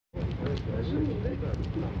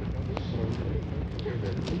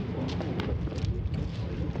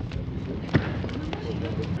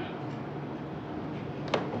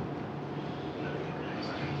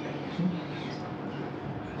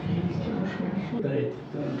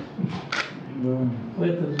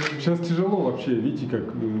Сейчас тяжело вообще, видите, как...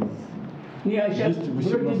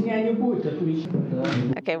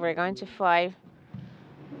 Okay, we're going to fly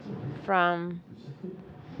from...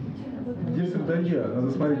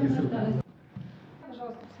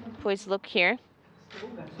 Please look here.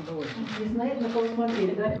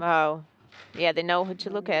 Oh, yeah, they know who to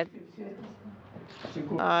look at.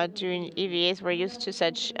 During EVAs, we're used to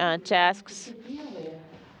such tasks.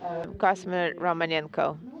 Cosmo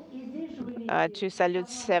Romanenko to Salute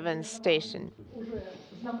 7 station.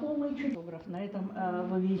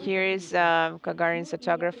 Here is Gagarin's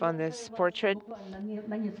autograph on this portrait.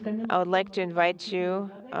 I would like to invite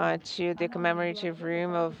you to the commemorative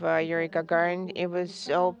room of Yuri Gagarin. It was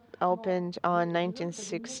opened on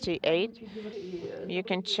 1968. You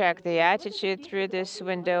can check the attitude through this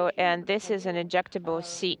window, and this is an ejectable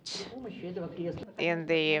seat in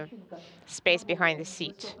the space behind the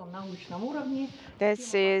seat.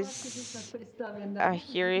 This is,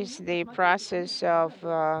 here is the process of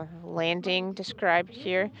landing described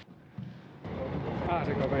here.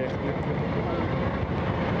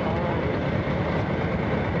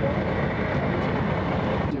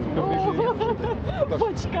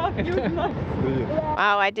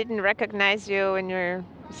 Wow, I didn't recognize you in your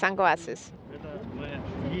sunglasses.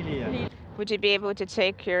 Would you be able to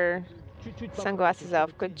take your sunglasses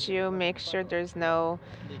off? Could you make sure there's no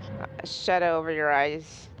shadow over your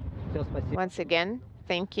eyes? Once again,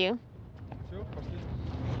 thank you.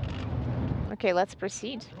 Okay, let's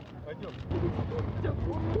proceed.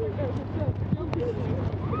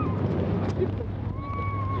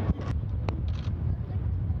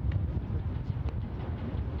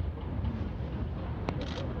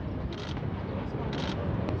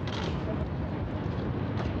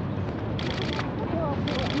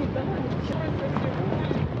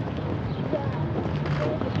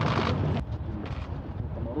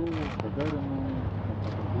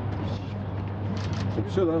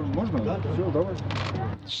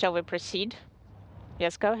 Shall we proceed?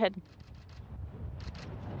 Yes, go ahead.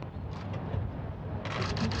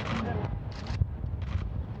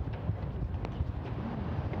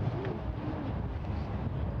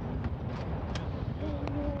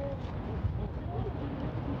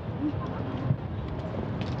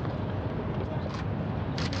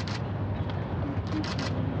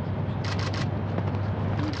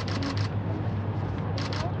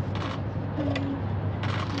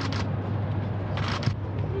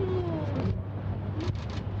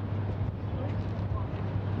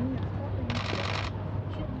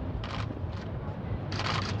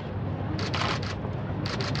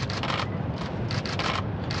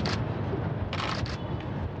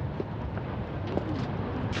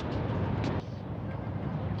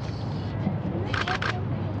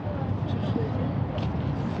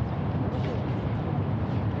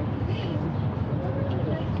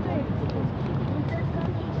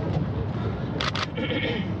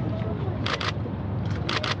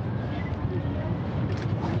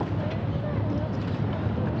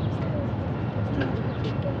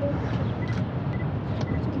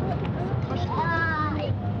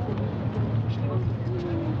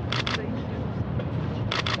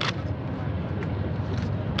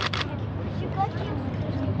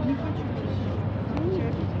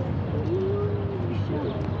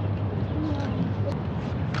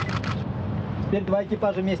 Теперь два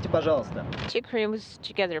экипажа вместе, пожалуйста. Two crews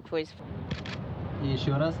together, please. И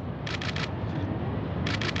еще раз.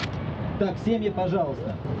 Так, семьи,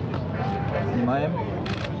 пожалуйста. Снимаем.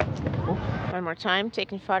 One more time,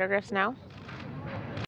 taking photographs now.